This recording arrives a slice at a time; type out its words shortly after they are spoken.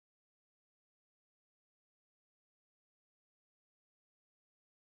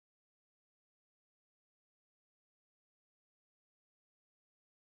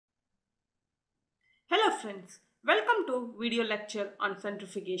friends, welcome to video lecture on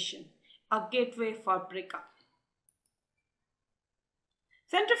centrifugation, a gateway for breakup.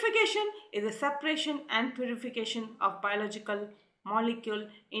 Centrifugation is a separation and purification of biological molecule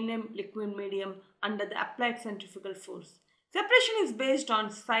in a liquid medium under the applied centrifugal force. Separation is based on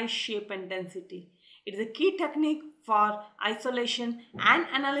size, shape and density. It is a key technique for isolation and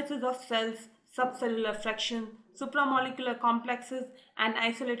analysis of cells, subcellular fraction, supramolecular complexes and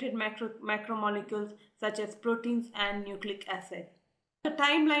isolated macromolecules such as proteins and nucleic acid. The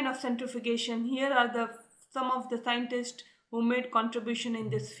timeline of centrifugation. Here are some of the scientists who made contribution in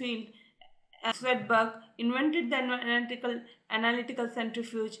this field. Swedberg invented the analytical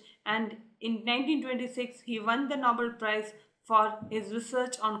centrifuge, and in 1926 he won the Nobel Prize for his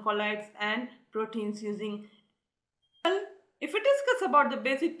research on colloids and proteins using. Well, if we discuss about the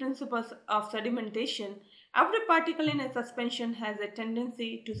basic principles of sedimentation, every particle in a suspension has a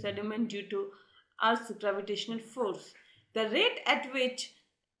tendency to sediment due to Earth's gravitational force. The rate at which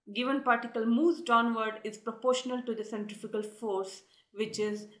given particle moves downward is proportional to the centrifugal force, which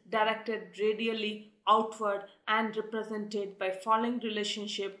is directed radially outward and represented by following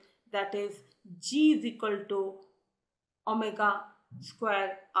relationship, that is G is equal to omega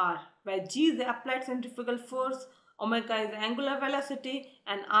square r, where G is the applied centrifugal force, omega is the angular velocity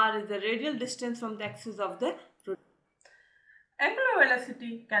and r is the radial distance from the axis of the rotation. Angular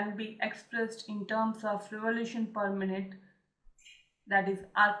velocity can be expressed in terms of revolution per minute, that is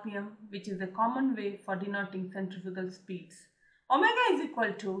RPM, which is a common way for denoting centrifugal speeds. Omega is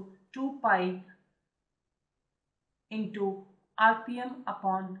equal to 2 pi into RPM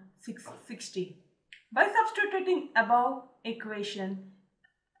upon 660. By substituting above equation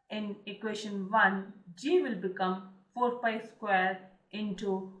in equation 1, G will become 4 pi square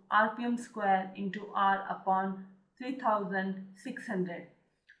into RPM square into R upon 3600.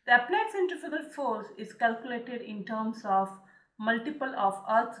 The applied centrifugal force is calculated in terms of multiple of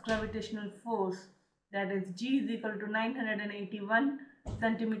Earth's gravitational force, that is G is equal to 981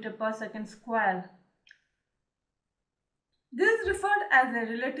 centimeter per second square. This is referred as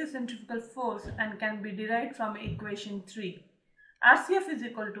a relative centrifugal force and can be derived from equation 3. RCF is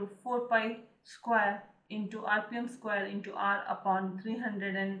equal to 4 pi square into RPM square into R upon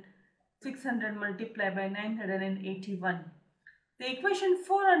 300 and 600 multiplied by 981. The equation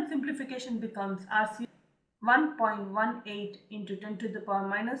 4 on simplification becomes RCF 1.18 into 10 to the power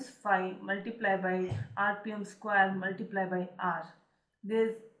minus 5 multiplied by RPM square multiplied by R.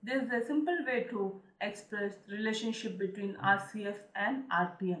 This is a simple way to express the relationship between RCF and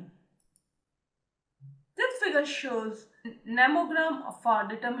RPM. This figure shows nomogram for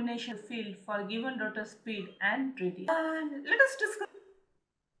determination of field for given rotor speed and radius.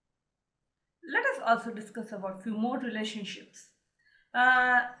 Let us also discuss about few more relationships.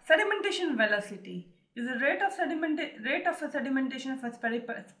 Sedimentation velocity is the rate of sedimentation of a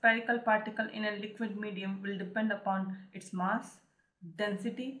spherical particle in a liquid medium will depend upon its mass,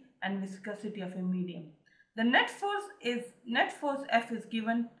 density and viscosity of a medium. The net force F is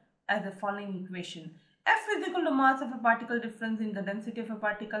given as the following equation. F is equal to mass of a particle difference in the density of a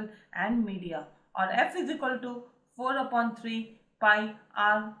particle and media, or F is equal to 4 upon 3 pi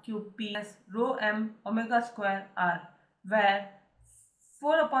r cube p as rho m omega square r, where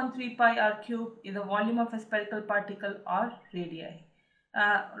 4 upon 3 pi r cube is the volume of a spherical particle or radii.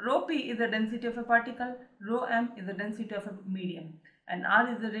 Rho p is the density of a particle, rho m is the density of a medium, and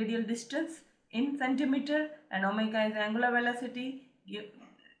r is the radial distance in centimeter, and omega is the angular velocity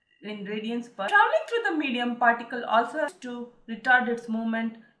in radians per. Traveling through the medium, particle also has to retard its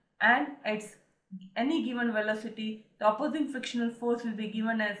movement and its any given velocity. The opposing frictional force will be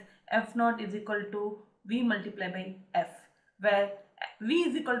given as F naught is equal to V multiplied by F, where V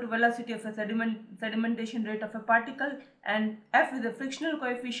is equal to velocity of a sedimentation rate of a particle and F is the frictional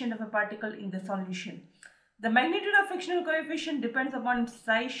coefficient of a particle in the solution. The magnitude of frictional coefficient depends upon its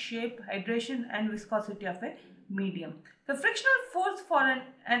size, shape, hydration and viscosity of a medium. The frictional force for an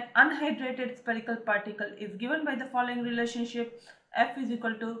unhydrated spherical particle is given by the following relationship. F is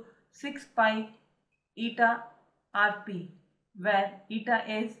equal to 6 pi eta Rp, where eta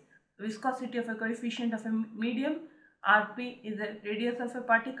is viscosity of a coefficient of a medium, Rp is the radius of a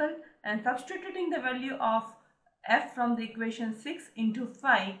particle, and substituting the value of F from the equation 6 into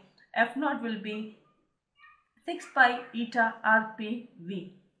 5, F naught will be 6 pi eta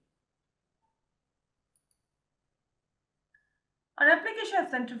Rpv. On application of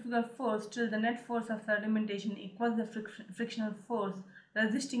centrifugal force, till the net force of sedimentation equals the frictional force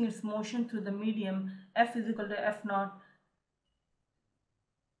resisting its motion through the medium, F is equal to F naught,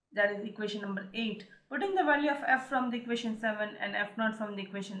 that is equation number 8. Putting the value of F from the equation 7 and F naught from the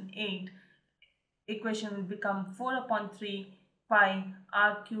equation 8 equation will become 4 upon 3 pi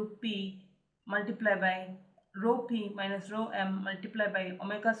r cube p multiplied by rho p minus rho m multiplied by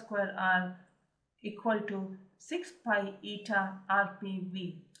omega square r equal to 6 pi eta rpv.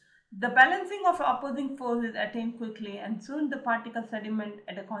 The balancing of opposing force is attained quickly and soon the particle sediment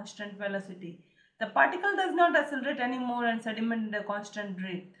at a constant velocity. The particle does not accelerate anymore and sediment at a constant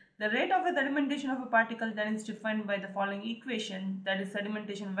rate. The rate of a sedimentation of a particle then is defined by the following equation, that is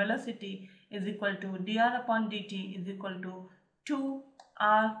sedimentation velocity is equal to dr upon dt is equal to 2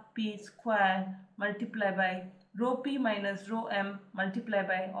 rp square multiplied by rho p minus rho m multiplied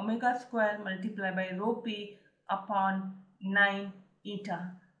by omega square multiplied by rho p upon 9 eta.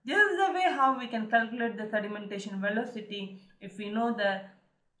 This is the way how we can calculate the sedimentation velocity if we know the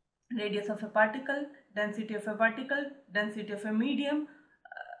radius of a particle, density of a particle, density of a medium,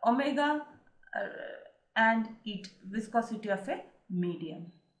 omega and viscosity of a medium.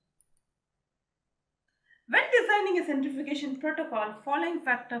 When designing a centrifugation protocol, following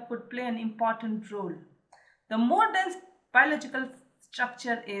factor could play an important role. The more dense biological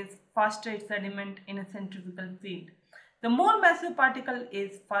structure is, faster its sediment in a centrifugal field. The more massive particle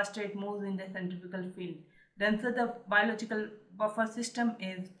is, faster it moves in the centrifugal field. Denser the biological buffer system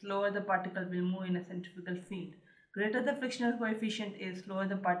is, slower the particle will move in a centrifugal field. Greater the frictional coefficient is, slower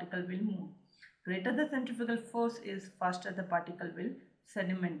the particle will move. Greater the centrifugal force is, faster the particle will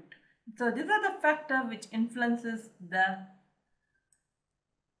sediment. So these are the factors which influences the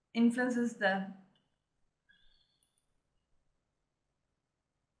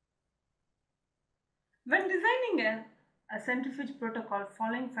when designing a centrifuge protocol,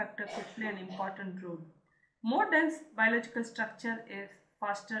 following factor could play an important role. More dense biological structure is,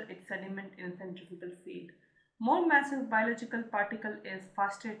 faster its sediment in a centrifugal field. More massive biological particle is,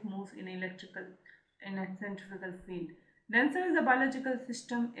 faster it moves in a centrifugal field. Denser is the biological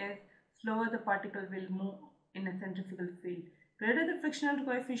system is, slower the particle will move in a centrifugal field. Greater the frictional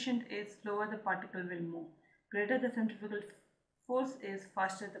coefficient is, slower the particle will move. Greater the centrifugal force is,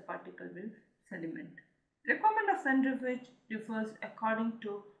 faster the particle will sediment. Requirement of centrifuge differs according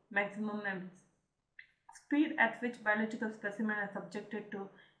to maximum speed at which biological specimens are subjected to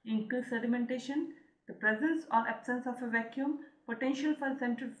increased sedimentation, the presence or absence of a vacuum, potential for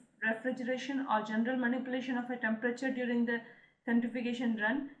refrigeration or general manipulation of a temperature during the centrifugation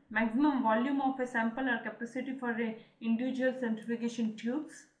run, maximum volume of a sample or capacity for individual centrifugation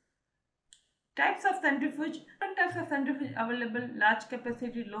tubes. Types of centrifuge. Different types of centrifuge available: large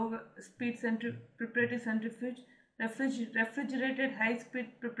capacity, low speed preparatory centrifuge, refrigerated high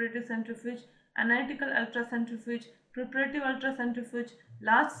speed preparatory centrifuge, analytical ultracentrifuge, preparative ultracentrifuge,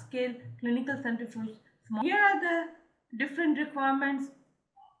 large scale clinical centrifuge. Here are the different requirements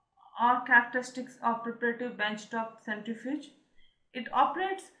or characteristics of preparative benchtop centrifuge. It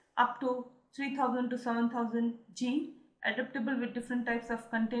operates up to 3000 to 7000 G, adaptable with different types of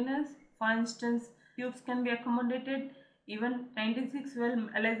containers. For instance, tubes can be accommodated, even 96 well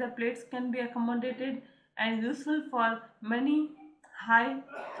ELISA plates can be accommodated, and useful for many high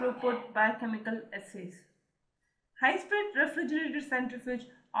throughput biochemical assays. High speed refrigerated centrifuge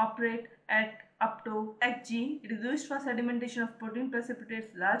operate at up to G. It is used for sedimentation of protein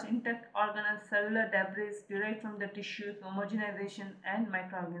precipitates, large intact organelles, cellular debris derived from the tissues, homogenization and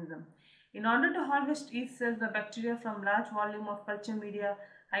microorganisms. In order to harvest yeast cells or bacteria from large volume of culture media,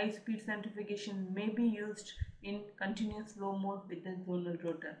 high-speed centrifugation may be used in continuous flow mode with the zonal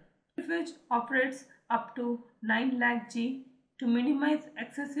rotor. Centrifuge operates up to 9 lakh G. To minimize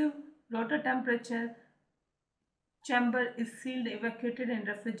excessive rotor temperature, chamber is sealed, evacuated and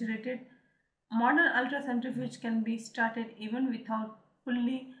refrigerated. Modern ultracentrifuge can be started even without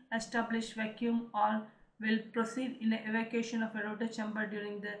fully established vacuum or will proceed in the evacuation of a rotor chamber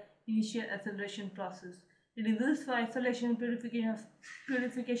during the initial acceleration process. It is used for isolation and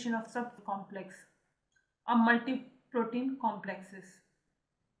purification of subcomplex or multi-protein complexes.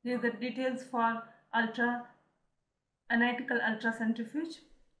 These are the details for analytical ultracentrifuge.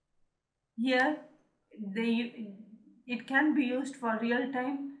 Here, it can be used for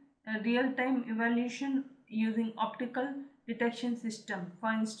real-time evaluation using optical detection system.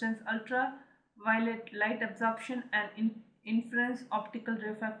 For instance, ultraviolet light absorption and infrared optical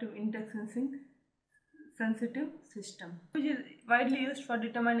refractive index sensing sensitive system, which is widely used for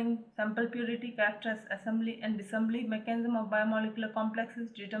determining sample purity, characterize assembly and disassembly mechanism of biomolecular complexes,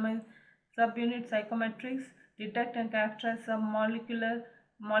 determine subunit psychometrics, detect and characterize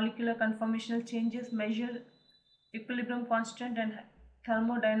molecular conformational changes, measure equilibrium constant and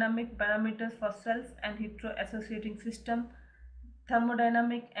thermodynamic parameters for self and hetero associating system,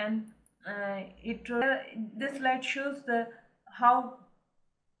 thermodynamic and hetero. This slide shows how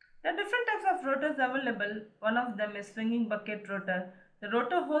There are different types of rotors available. One of them is swinging bucket rotor. The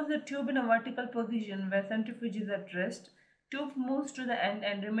rotor holds the tube in a vertical position where centrifuge is at rest. Tube moves to the end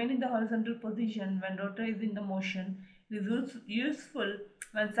and remain in the horizontal position when rotor is in the motion. It is useful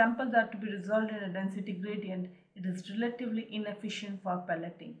when samples are to be resolved in a density gradient. It is relatively inefficient for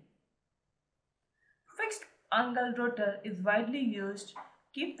pelleting. Fixed angle rotor is widely used.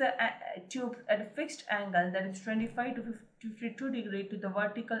 Keep the tubes at a fixed angle, that is 25 to 52 degree, to the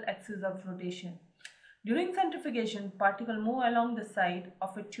vertical axis of rotation. During centrifugation, particles move along the side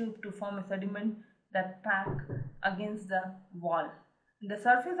of a tube to form a sediment that pack against the wall. The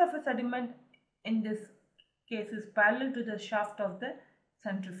surface of a sediment in this case is parallel to the shaft of the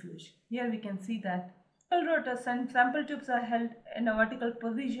centrifuge. Here we can see that rotors and sample tubes are held in a vertical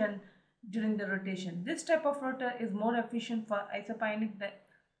position during the rotation. This type of rotor is more efficient for isopionic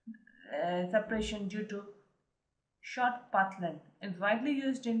separation due to short path length. It is widely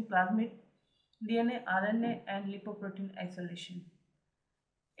used in plasmid, DNA, RNA, and lipoprotein isolation.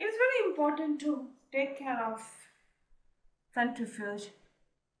 It is very important to take care of centrifuge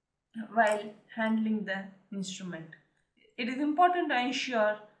while handling the instrument. It is important to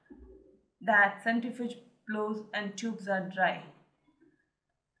ensure that centrifuge blows and tubes are dry.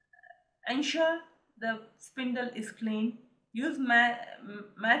 Ensure the spindle is clean. Use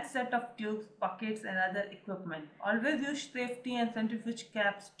matched set of tubes, buckets, and other equipment. Always use safety and centrifuge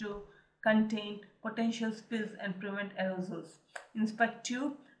caps to contain potential spills and prevent aerosols. Inspect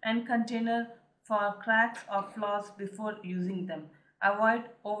tube and container for cracks or flaws before using them. Avoid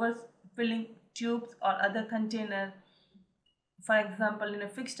overfilling tubes or other container. For example, in a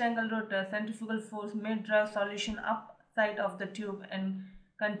fixed angle rotor, centrifugal force may drive solution upside of the tube and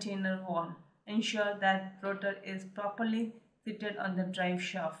container wall. Ensure that rotor is properly fitted on the drive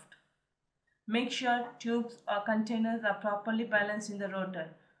shaft. Make sure tubes or containers are properly balanced in the rotor.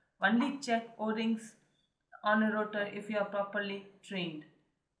 Only check O-rings on a rotor if you are properly trained.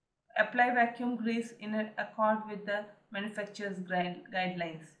 Apply vacuum grease in accord with the manufacturer's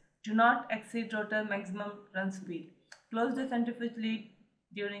guidelines. Do not exceed rotor maximum run speed. Close the centrifuge lid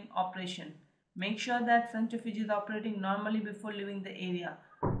during operation. Make sure that centrifuge is operating normally before leaving the area.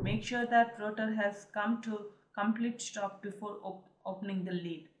 Make sure that rotor has come to complete stop before opening the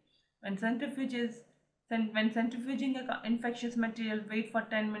lid. When centrifuging infectious material, wait for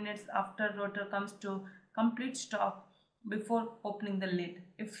 10 minutes after rotor comes to complete stop before opening the lid.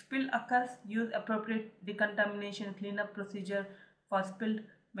 If spill occurs, use appropriate decontamination cleanup procedure for spilled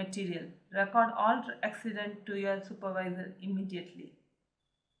material. Record all accident to your supervisor immediately.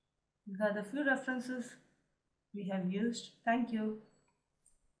 These are the few references we have used. Thank you.